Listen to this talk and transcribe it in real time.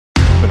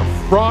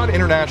fraud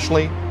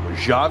internationally was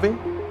Xavi,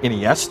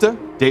 Iniesta,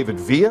 David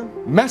Villa.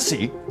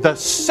 Messi, the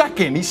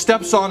second he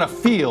steps on a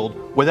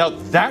field without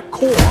that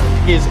core,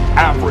 is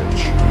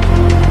average.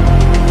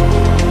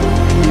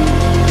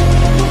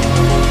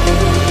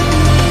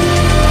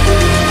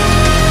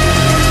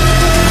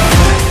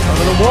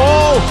 Over the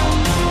wall,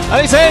 and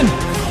it's in.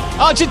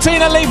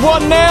 Argentina lead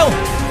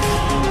 1-0.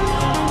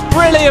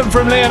 Brilliant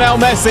from Lionel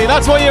Messi.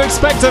 That's what you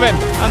expect of him,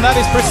 and that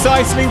is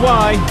precisely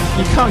why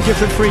you can't give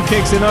them free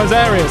kicks in those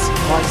areas.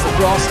 Finds the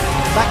cross,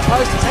 back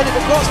post, it's headed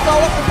across,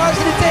 goal off the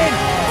post and it's in.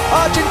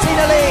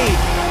 Argentina lead.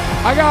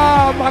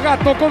 Acá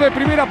tocó de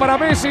primera para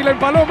Messi, le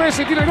empaló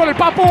Messi, tiene el gol, el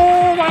Papu,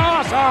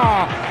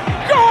 ¡golazo!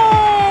 ¡Gol!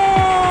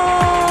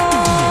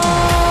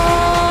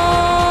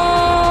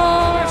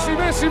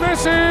 Messi,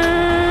 Messi,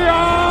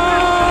 ¡gol!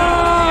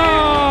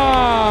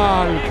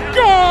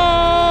 ¡Gol!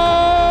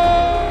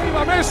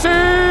 ¡Va Messi!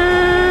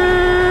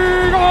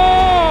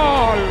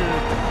 ¡Gol!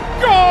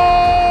 ¡Gol!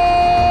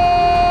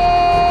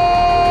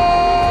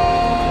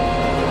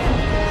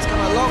 It's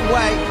come a long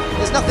way,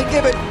 there's nothing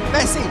given.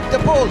 Messi, the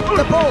ball, goal!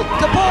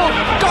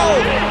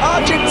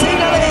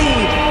 Argentina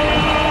lead!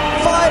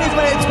 5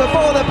 minutes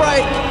before the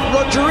break,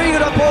 Rodrigo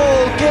de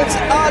Paul gives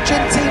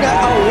Argentina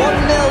a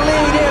 1-0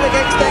 lead here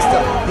against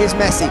Leicester. Here's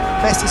Messi,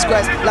 Messi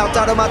squares,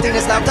 Lautaro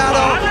Martinez,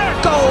 Lautaro,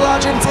 goal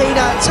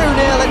Argentina,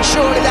 2-0 and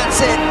surely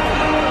that's it.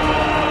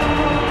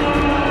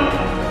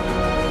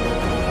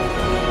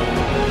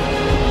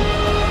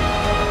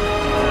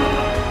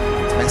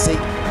 It's Messi,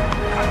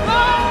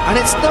 and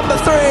it's number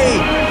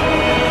 3.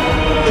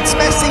 It's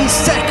Messi's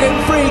second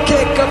free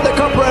kick of the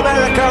Copa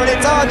America, and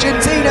it's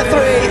Argentina 3,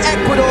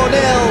 Ecuador 0.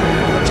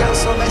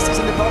 Gelson, Messi's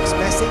in the box,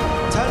 Messi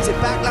turns it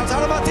back,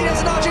 Lautaro Martinez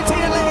and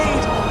Argentina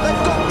lead.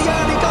 They've got the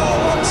early goal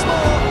once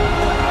more.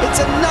 It's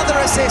another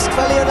assist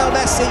for Lionel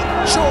Messi,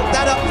 chalk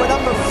that up for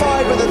number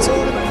 5 of the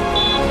tournament.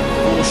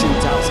 4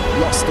 shootouts,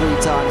 lost 3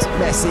 times,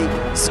 Messi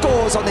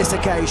scores on this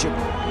occasion.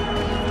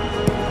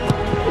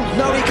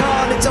 No, he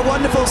can't, it's a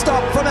wonderful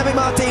stop from Emi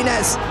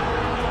Martinez.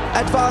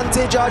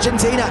 Advantage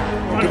Argentina.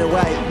 Get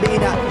away,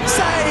 Mina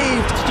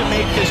saved. To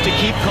make this to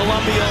keep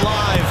Colombia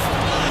alive.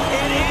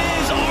 It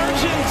is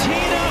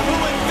Argentina who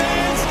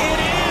advance.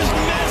 It is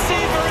Messi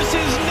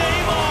versus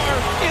Neymar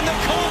in the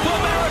Copa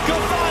America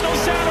final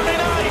Saturday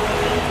night.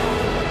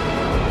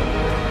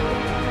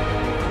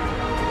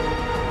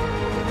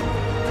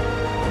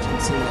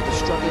 Argentina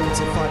just struggling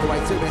to find a way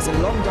through. There's a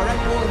long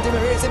direct ball and Di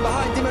Maria's in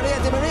behind. Di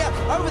Maria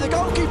over the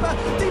goalkeeper.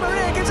 Di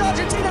Maria gives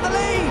Argentina the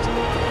lead.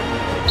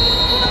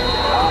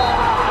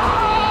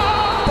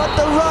 But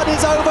the run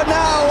is over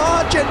now.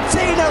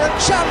 Argentina are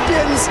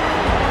champions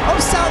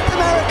of South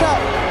America.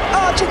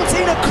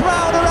 Argentina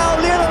crown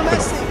around Lionel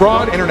Messi.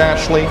 Fraud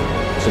internationally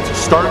since the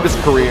start of his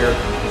career.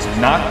 He's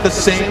not the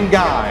same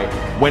guy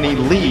when he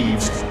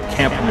leaves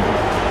Camp Nou.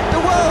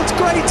 The world's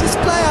greatest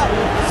player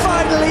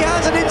finally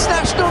has an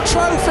international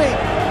trophy.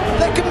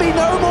 There can be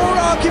no more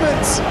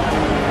arguments.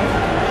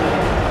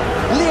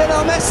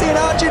 Lionel Messi and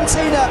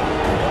Argentina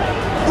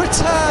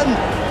return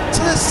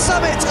to the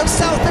summit of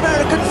South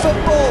American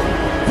football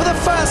for the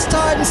first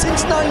time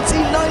since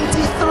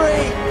 1993.